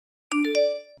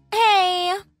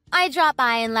I dropped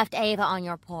by and left Ava on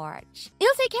your porch.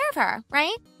 You'll take care of her,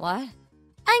 right? What?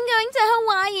 I'm going to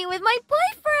Hawaii with my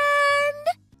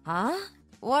boyfriend! Huh?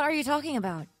 What are you talking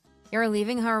about? You're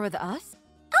leaving her with us?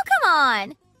 Oh, come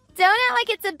on! Don't act like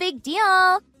it's a big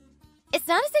deal. It's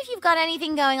not as if you've got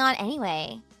anything going on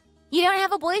anyway. You don't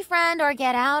have a boyfriend or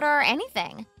get out or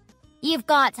anything. You've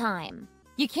got time.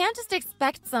 You can't just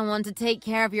expect someone to take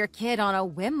care of your kid on a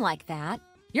whim like that.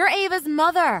 You're Ava's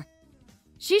mother.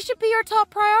 She should be your top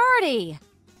priority.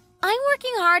 I'm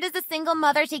working hard as a single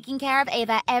mother taking care of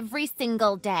Ava every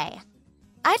single day.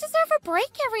 I deserve a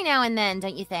break every now and then,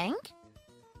 don't you think?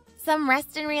 Some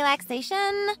rest and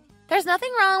relaxation. There's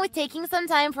nothing wrong with taking some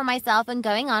time for myself and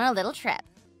going on a little trip.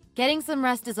 Getting some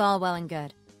rest is all well and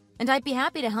good, and I'd be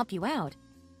happy to help you out.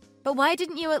 But why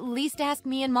didn't you at least ask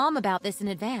me and Mom about this in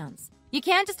advance? You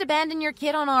can't just abandon your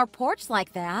kid on our porch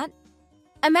like that.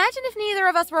 Imagine if neither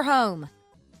of us were home.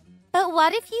 But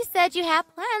what if you said you had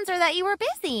plans or that you were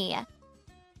busy?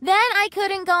 Then I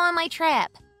couldn't go on my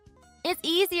trip. It's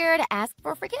easier to ask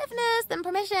for forgiveness than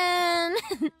permission.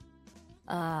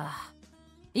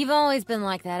 You've always been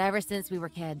like that ever since we were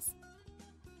kids.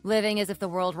 Living as if the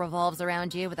world revolves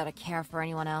around you without a care for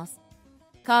anyone else.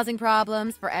 Causing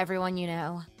problems for everyone you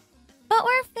know. But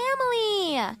we're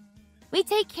family. We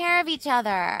take care of each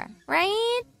other,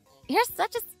 right? You're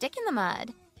such a stick in the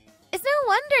mud. It's no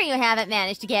wonder you haven't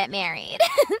managed to get married.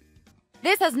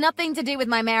 This has nothing to do with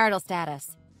my marital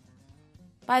status.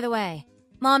 By the way,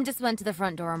 Mom just went to the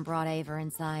front door and brought Ava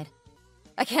inside.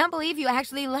 I can't believe you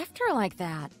actually left her like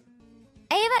that.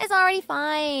 Ava is already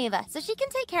 5, so she can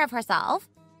take care of herself.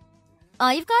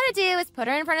 All you've got to do is put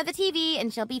her in front of the TV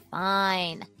and she'll be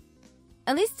fine.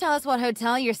 At least tell us what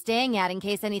hotel you're staying at in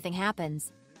case anything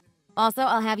happens. Also,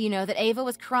 I'll have you know that Ava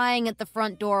was crying at the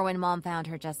front door when Mom found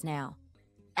her just now.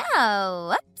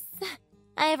 Oh, whoops.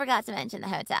 I forgot to mention the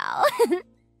hotel.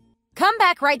 Come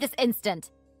back right this instant.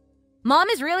 Mom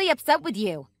is really upset with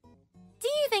you. Do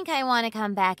you think I want to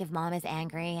come back if Mom is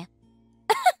angry?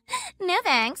 No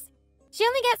thanks. She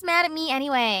only gets mad at me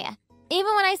anyway,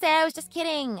 even when I say I was just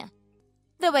kidding.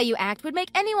 The way you act would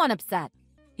make anyone upset.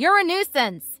 You're a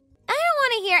nuisance. I don't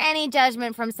want to hear any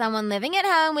judgment from someone living at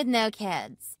home with no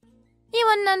kids. You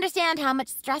wouldn't understand how much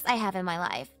stress I have in my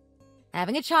life.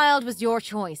 Having a child was your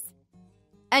choice.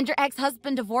 And your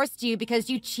ex-husband divorced you because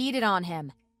you cheated on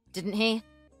him, didn't he?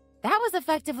 That was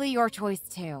effectively your choice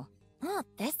too. Oh,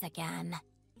 this again.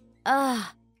 Ugh.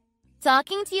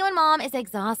 Talking to you and Mom is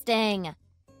exhausting.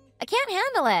 I can't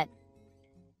handle it.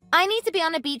 I need to be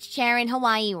on a beach chair in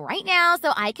Hawaii right now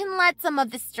so I can let some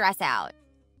of the stress out.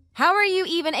 How are you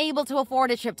even able to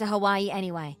afford a trip to Hawaii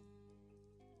anyway?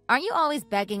 Aren't you always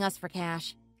begging us for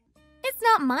cash? It's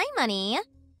not my money.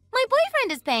 My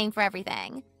boyfriend is paying for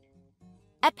everything.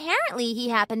 Apparently, he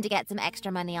happened to get some extra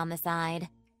money on the side.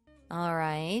 All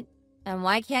right. And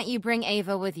why can't you bring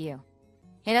Ava with you?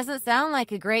 He doesn't sound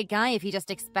like a great guy if he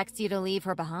just expects you to leave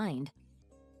her behind.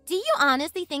 Do you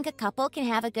honestly think a couple can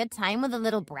have a good time with a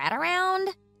little brat around?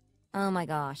 Oh my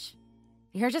gosh.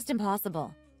 You're just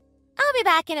impossible. I'll be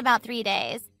back in about 3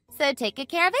 days, so take good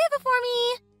care of Ava for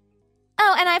me.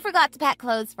 Oh, and I forgot to pack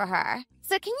clothes for her.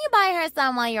 So can you buy her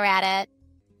some while you're at it?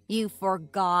 You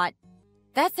forgot.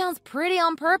 That sounds pretty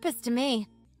on purpose to me.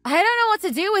 I don't know what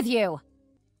to do with you.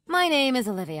 My name is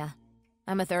Olivia.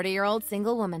 I'm a 30-year-old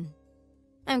single woman.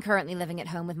 I'm currently living at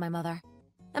home with my mother.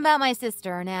 About my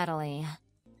sister, Natalie.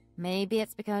 Maybe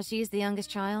it's because she's the youngest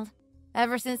child.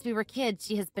 Ever since we were kids,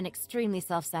 she has been extremely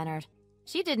self-centered.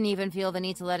 She didn't even feel the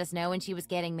need to let us know when she was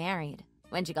getting married,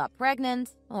 when she got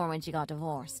pregnant, or when she got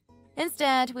divorced.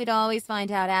 Instead, we'd always find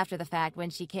out after the fact when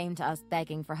she came to us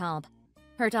begging for help.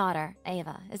 Her daughter,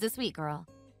 Ava, is a sweet girl,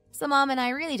 so Mom and I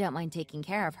really don't mind taking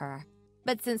care of her.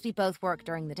 But since we both work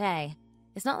during the day,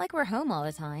 it's not like we're home all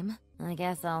the time. I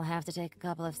guess I'll have to take a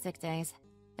couple of sick days.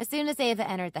 As soon as Ava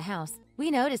entered the house, we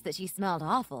noticed that she smelled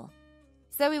awful.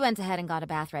 So we went ahead and got a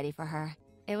bath ready for her.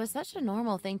 It was such a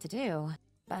normal thing to do,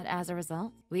 but as a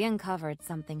result, we uncovered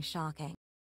something shocking.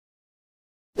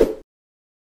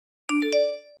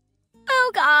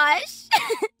 Oh gosh!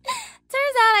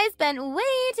 Turns out I spent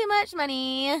way too much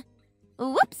money.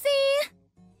 Whoopsie!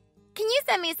 Can you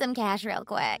send me some cash real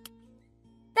quick?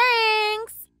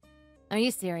 Thanks! Are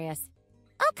you serious?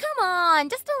 Oh, come on,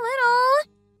 just a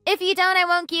little. If you don't, I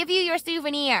won't give you your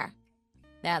souvenir.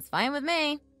 That's fine with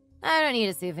me. I don't need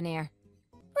a souvenir.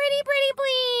 Pretty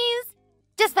please.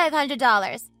 Just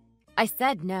 $500. I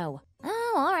said no.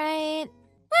 Oh, all right.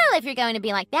 Well, if you're going to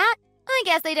be like that, I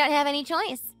guess I don't have any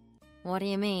choice. What do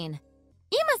you mean?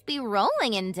 You must be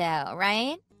rolling in dough,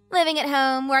 right? Living at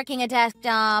home, working a desk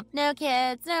job, no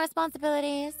kids, no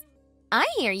responsibilities. I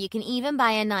hear you can even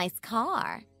buy a nice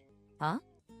car. Huh?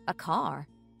 A car?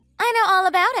 I know all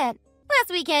about it. Last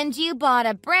weekend, you bought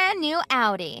a brand new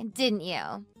Audi, didn't you?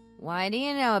 Why do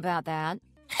you know about that?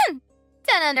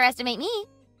 Don't underestimate me.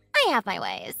 I have my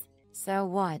ways. So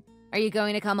what? Are you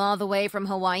going to come all the way from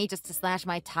Hawaii just to slash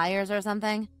my tires or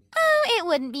something? Oh, it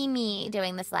wouldn't be me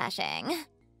doing the slashing.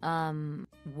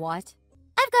 What?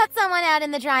 I've got someone out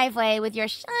in the driveway with your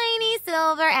shiny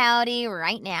silver Audi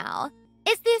right now.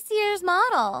 It's this year's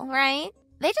model, right?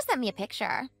 They just sent me a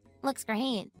picture. Looks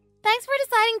great. Thanks for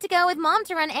deciding to go with Mom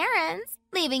to run errands,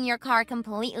 leaving your car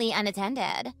completely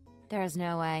unattended. There's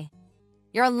no way.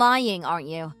 You're lying, aren't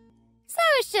you? So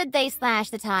should they slash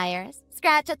the tires,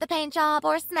 scratch up the paint job,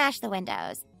 or smash the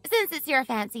windows? Since it's your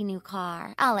fancy new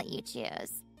car, I'll let you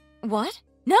choose. What?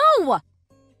 No!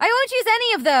 I won't choose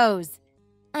any of those!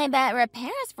 I bet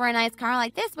repairs for a nice car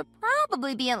like this would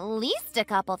probably be at least a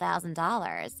couple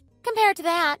 $1,000s. Compared to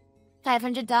that,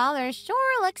 $500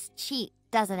 sure looks cheap,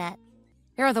 doesn't it?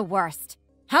 You're the worst.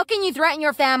 How can you threaten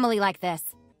your family like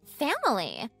this?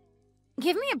 Family?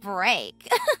 Give me a break.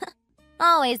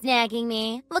 Always nagging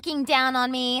me, looking down on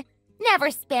me,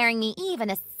 never sparing me even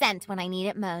a cent when I need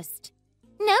it most.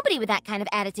 Nobody with that kind of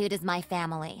attitude is my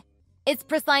family. It's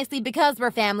precisely because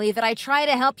we're family that I try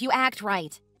to help you act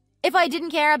right. If I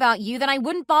didn't care about you, then I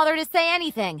wouldn't bother to say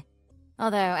anything.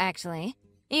 Although, actually,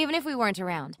 even if we weren't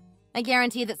around, I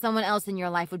guarantee that someone else in your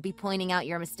life would be pointing out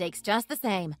your mistakes just the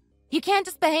same. You can't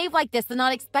just behave like this and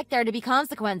not expect there to be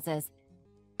consequences.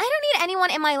 I don't need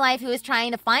anyone in my life who is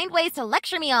trying to find ways to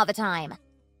lecture me all the time.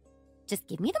 Just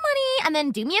give me the money and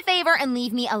then do me a favor and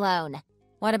leave me alone.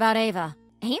 What about Ava?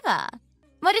 Ava?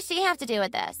 What does she have to do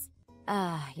with this?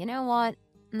 You know what?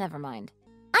 Never mind.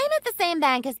 I'm at the same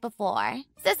bank as before,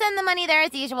 so send the money there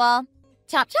as usual.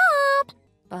 Chop chop!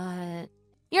 But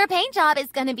your paint job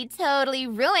is gonna be totally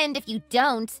ruined if you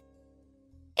don't.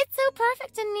 It's so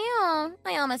perfect and new,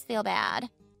 I almost feel bad.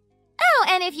 Oh,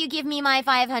 and if you give me my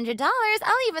 $500,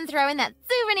 I'll even throw in that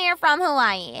souvenir from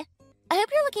Hawaii. I hope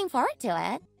you're looking forward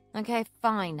to it. Okay,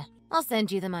 fine. I'll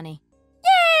send you the money.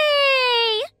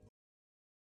 Yay!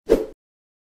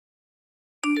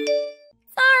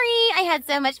 Sorry, I had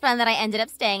so much fun that I ended up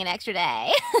staying an extra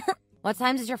day. What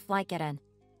time does your flight get in?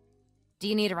 Do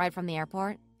you need a ride from the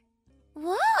airport?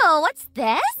 Whoa, what's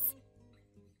this?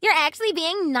 You're actually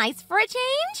being nice for a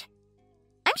change?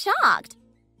 I'm shocked.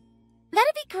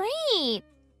 That'd be great.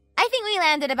 I think we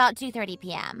landed about 2:30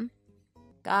 p.m.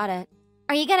 Got it.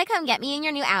 Are you gonna come get me in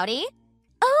your new Audi?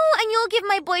 Oh, and you'll give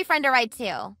my boyfriend a ride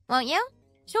too, won't you?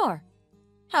 Sure.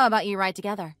 How about you ride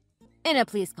together? In a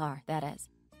police car, that is.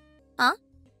 Huh?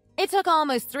 It took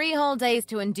almost 3 whole days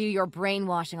to undo your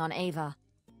brainwashing on Ava.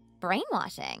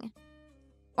 Brainwashing?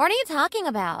 What are you talking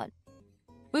about?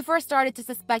 We first started to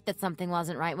suspect that something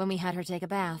wasn't right when we had her take a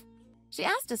bath. She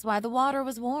asked us why the water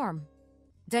was warm.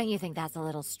 Don't you think that's a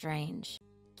little strange?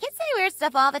 Kids say weird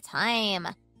stuff all the time.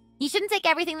 You shouldn't take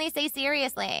everything they say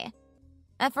seriously.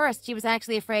 At first, she was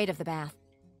actually afraid of the bath.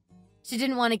 She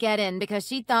didn't want to get in because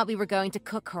she thought we were going to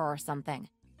cook her or something.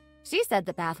 She said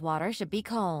the bath water should be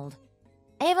cold.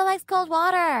 Ava likes cold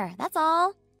water, that's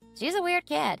all. She's a weird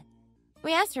kid.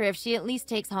 We asked her if she at least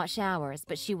takes hot showers,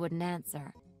 but she wouldn't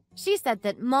answer. She said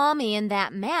that Mommy and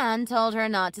that man told her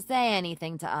not to say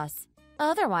anything to us.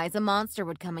 Otherwise, a monster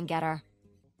would come and get her.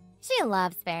 She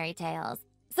loves fairy tales,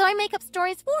 so I make up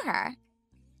stories for her.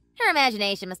 Her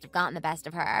imagination must have gotten the best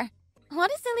of her.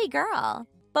 What a silly girl.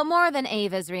 But more than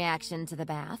Ava's reaction to the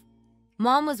bath,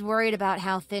 Mom was worried about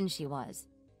how thin she was.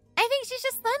 I think she's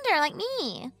just slender like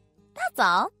me. That's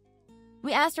all.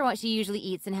 We asked her what she usually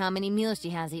eats and how many meals she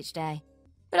has each day.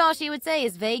 But all she would say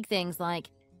is vague things like,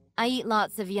 I eat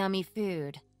lots of yummy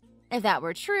food. If that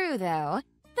were true, though,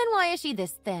 then why is she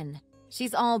this thin?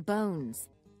 She's all bones.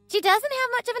 She doesn't have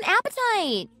much of an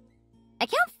appetite. I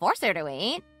can't force her to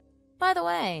eat. By the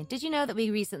way, did you know that we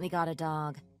recently got a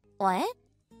dog? What?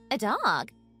 A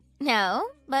dog? No,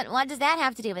 but what does that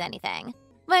have to do with anything?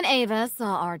 When Ava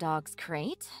saw our dog's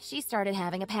crate, she started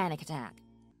having a panic attack.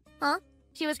 Huh?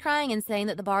 She was crying and saying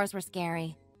that the bars were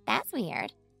scary. That's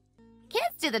weird.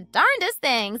 Kids do the darndest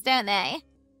things, don't they?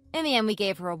 In the end, we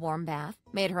gave her a warm bath,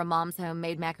 made her a Mom's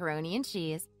homemade macaroni and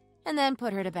cheese, and then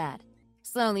put her to bed.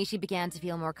 Slowly, she began to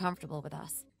feel more comfortable with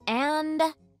us. And?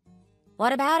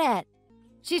 What about it?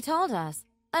 She told us,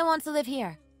 I want to live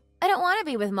here. I don't want to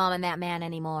be with Mom and that man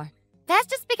anymore. That's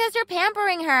just because you're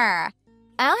pampering her.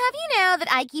 I'll have you know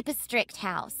that I keep a strict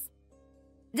house.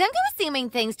 Don't go assuming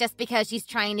things just because she's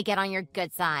trying to get on your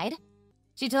good side.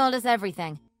 She told us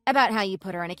everything about how you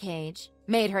put her in a cage,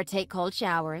 made her take cold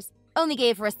showers, only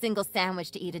gave her a single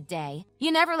sandwich to eat a day.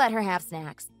 You never let her have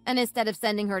snacks, and instead of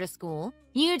sending her to school,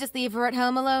 you just leave her at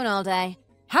home alone all day.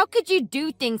 How could you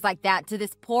do things like that to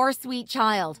this poor, sweet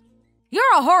child?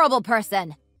 You're a horrible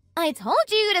person. I told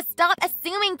you to stop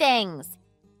assuming things.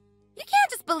 You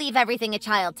can't just believe everything a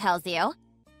child tells you.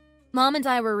 Mom and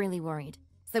I were really worried,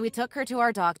 so we took her to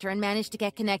our doctor and managed to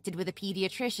get connected with a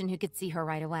pediatrician who could see her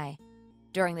right away.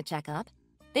 During the checkup,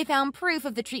 they found proof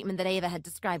of the treatment that Ava had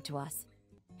described to us.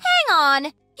 Hang on!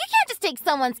 You can't just take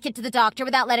someone's kid to the doctor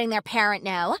without letting their parent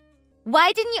know.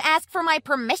 Why didn't you ask for my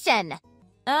permission?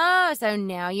 Oh, so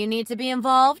now you need to be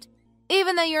involved?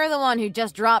 Even though you're the one who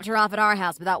just dropped her off at our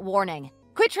house without warning.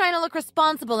 Quit trying to look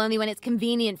responsible only when it's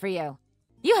convenient for you.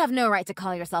 You have no right to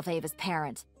call yourself Ava's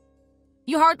parent.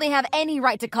 You hardly have any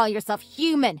right to call yourself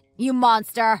human, you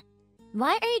monster!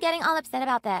 Why are you getting all upset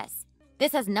about this?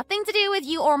 This has nothing to do with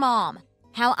you or Mom.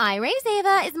 How I raise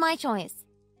Ava is my choice,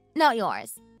 not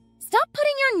yours. Stop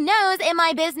putting your nose in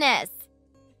my business!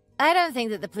 I don't think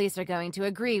that the police are going to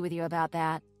agree with you about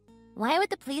that. Why would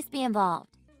the police be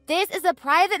involved? This is a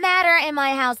private matter in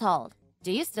my household.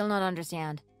 Do you still not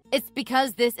understand? It's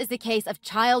because this is a case of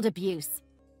child abuse.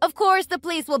 Of course the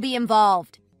police will be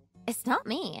involved. It's not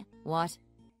me. What?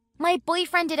 My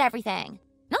boyfriend did everything,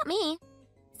 not me.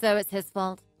 So it's his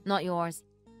fault, not yours.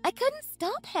 I couldn't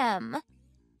stop him.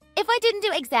 If I didn't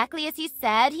do exactly as he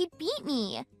said, he'd beat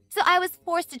me. So I was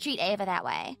forced to treat Ava that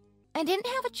way. I didn't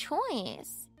have a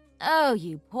choice. Oh,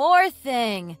 you poor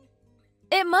thing.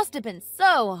 It must have been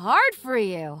so hard for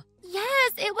you.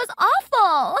 Yes, it was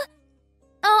awful.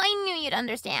 Oh, I knew you'd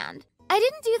understand. I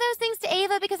didn't do those things to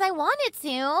Ava because I wanted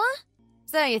to.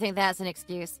 So you think that's an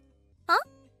excuse? Huh?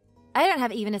 I don't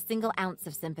have even a single ounce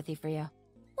of sympathy for you.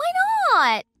 Why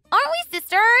not? Aren't we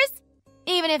sisters?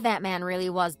 Even if that man really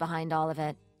was behind all of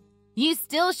it, you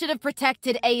still should have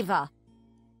protected Ava.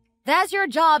 That's your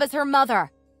job as her mother.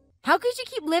 How could you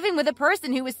keep living with a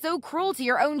person who was so cruel to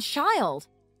your own child?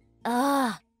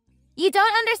 Ugh. You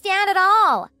don't understand at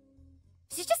all.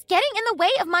 She's just getting in the way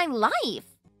of my life.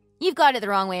 You've got it the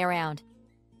wrong way around.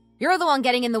 You're the one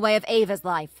getting in the way of Ava's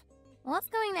life. What's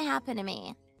going to happen to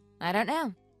me? I don't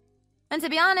know. And to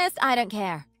be honest, I don't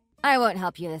care. I won't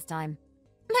help you this time.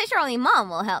 But surely Mom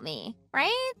will help me,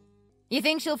 right? You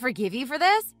think she'll forgive you for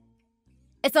this?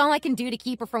 It's all I can do to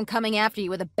keep her from coming after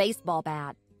you with a baseball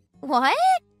bat. What?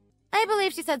 I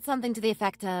believe she said something to the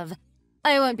effect of,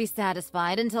 I won't be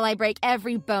satisfied until I break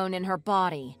every bone in her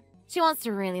body. She wants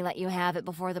to really let you have it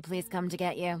before the police come to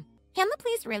get you. Can the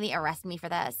police really arrest me for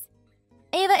this?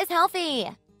 Ava is healthy.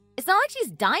 It's not like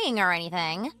she's dying or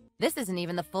anything. This isn't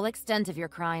even the full extent of your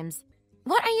crimes.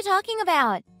 What are you talking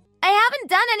about? I haven't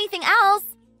done anything else.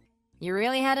 You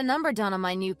really had a number done on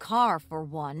my new car, for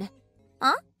one.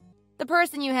 Huh? The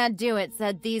person you had do it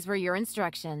said these were your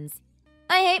instructions.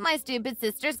 I hate my stupid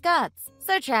sister's guts,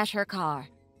 so trash her car.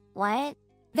 What?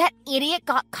 That idiot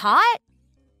got caught?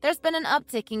 There's been an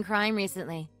uptick in crime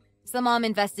recently, so Mom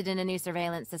invested in a new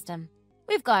surveillance system.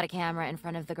 We've got a camera in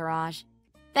front of the garage.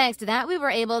 Thanks to that, we were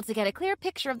able to get a clear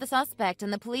picture of the suspect,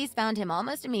 and the police found him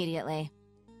almost immediately.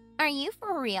 Are you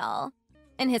for real?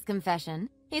 In his confession,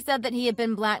 he said that he had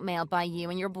been blackmailed by you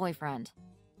and your boyfriend.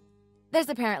 There's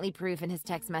apparently proof in his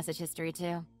text message history,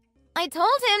 too. I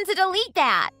told him to delete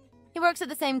that! He works at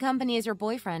the same company as your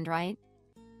boyfriend, right?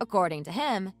 According to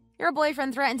him, your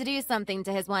boyfriend threatened to do something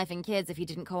to his wife and kids if he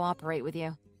didn't cooperate with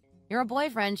you. Your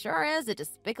boyfriend sure is a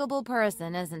despicable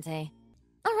person, isn't he?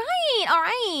 All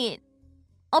right.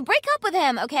 I'll break up with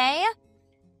him, okay?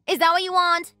 Is that what you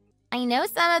want? I know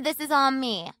some of this is on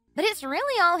me, but it's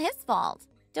really all his fault.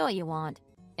 Do what you want.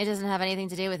 It doesn't have anything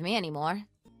to do with me anymore.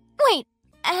 Wait,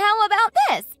 how about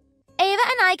this? Ava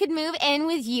and I could move in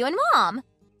with you and Mom.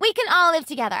 We can all live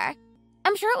together.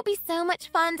 I'm sure it would be so much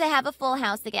fun to have a full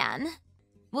house again.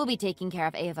 We'll be taking care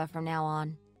of Ava from now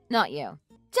on. Not you.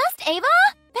 Just Ava?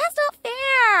 That's not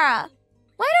fair.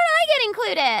 Why don't I get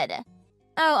included?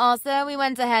 Oh, also, we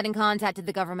went ahead and contacted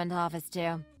the government office,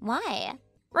 too. Why?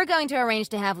 We're going to arrange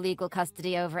to have legal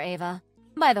custody over Ava.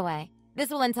 By the way, this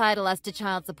will entitle us to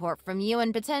child support from you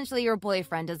and potentially your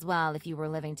boyfriend as well if you were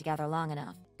living together long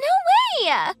enough. No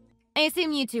way! I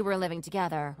assume you two were living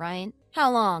together, right?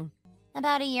 How long?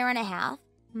 About 1.5 years.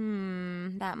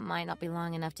 That might not be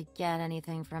long enough to get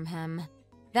anything from him.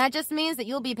 That just means that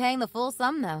you'll be paying the full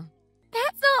sum, though.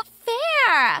 That's not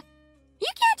fair! You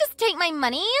can't just take my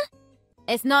money!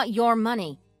 It's not your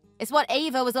money. It's what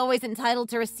Ava was always entitled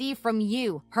to receive from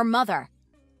you, her mother.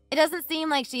 It doesn't seem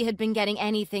like she had been getting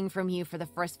anything from you for the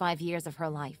first 5 years of her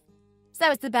life.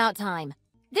 So it's about time.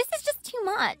 This is just too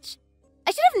much.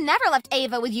 I should have never left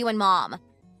Ava with you and Mom.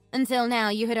 Until now,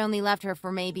 you had only left her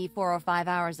for maybe 4 or 5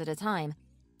 hours at a time,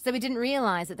 so we didn't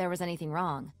realize that there was anything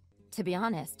wrong. To be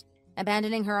honest,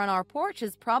 abandoning her on our porch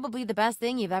is probably the best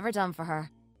thing you've ever done for her.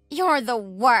 You're the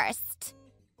worst.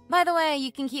 By the way, you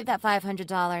can keep that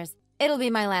 $500. It'll be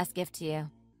my last gift to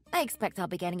you. I expect I'll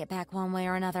be getting it back one way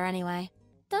or another anyway.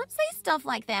 Don't say stuff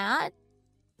like that.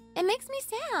 It makes me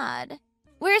sad.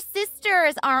 We're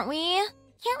sisters, aren't we?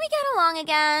 Can't we get along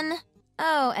again?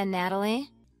 Oh, and Natalie,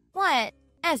 What?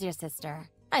 as your sister,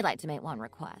 I'd like to make one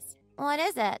request. What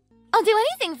is it? I'll do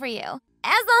anything for you,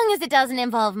 as long as it doesn't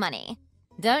involve money.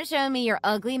 Don't show me your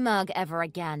ugly mug ever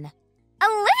again.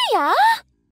 Olivia!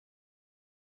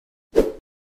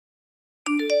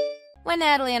 When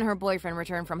Natalie and her boyfriend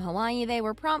returned from Hawaii, they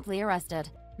were promptly arrested.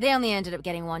 They only ended up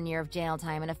getting 1 year of jail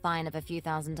time and a fine of a few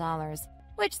 $1,000s,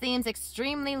 which seems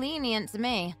extremely lenient to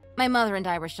me. My mother and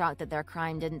I were shocked that their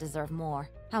crime didn't deserve more.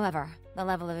 However, the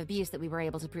level of abuse that we were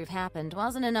able to prove happened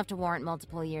wasn't enough to warrant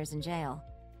multiple years in jail.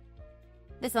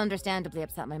 This understandably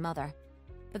upset my mother,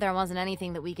 but there wasn't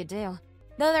anything that we could do.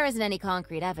 Though there isn't any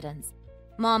concrete evidence,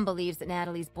 Mom believes that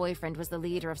Natalie's boyfriend was the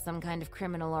leader of some kind of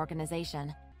criminal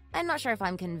organization. I'm not sure if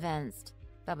I'm convinced,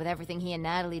 but with everything he and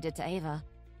Natalie did to Ava,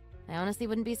 I honestly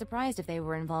wouldn't be surprised if they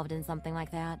were involved in something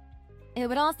like that. It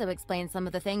would also explain some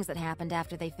of the things that happened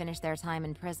after they finished their time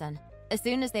in prison. As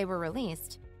soon as they were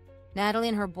released, Natalie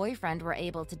and her boyfriend were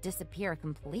able to disappear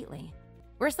completely.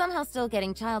 We're somehow still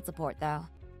getting child support, though.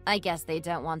 I guess they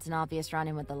don't want an obvious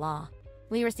run-in with the law.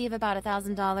 We receive about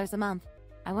 $1,000 a month.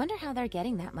 I wonder how they're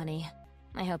getting that money.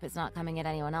 I hope it's not coming at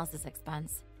anyone else's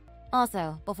expense.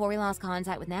 Also, before we lost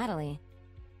contact with Natalie,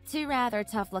 2 rather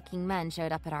tough-looking men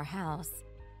showed up at our house.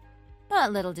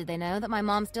 But little did they know that my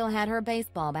mom still had her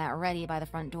baseball bat ready by the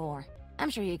front door. I'm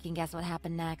sure you can guess what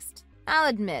happened next. I'll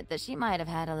admit that she might have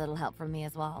had a little help from me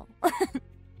as well.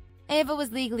 Ava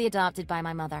was legally adopted by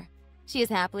my mother. She is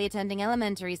happily attending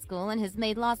elementary school and has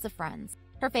made lots of friends.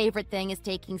 Her favorite thing is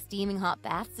taking steaming hot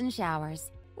baths and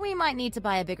showers. We might need to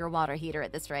buy a bigger water heater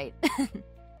at this rate.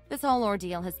 This whole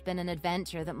ordeal has been an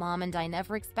adventure that Mom and I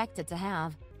never expected to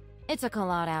have. It took a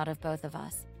lot out of both of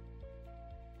us.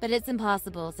 But it's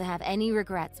impossible to have any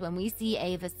regrets when we see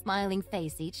Ava's smiling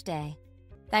face each day.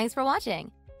 Thanks for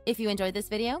watching. If you enjoyed this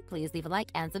video, please leave a like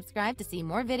and subscribe to see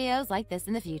more videos like this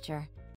in the future.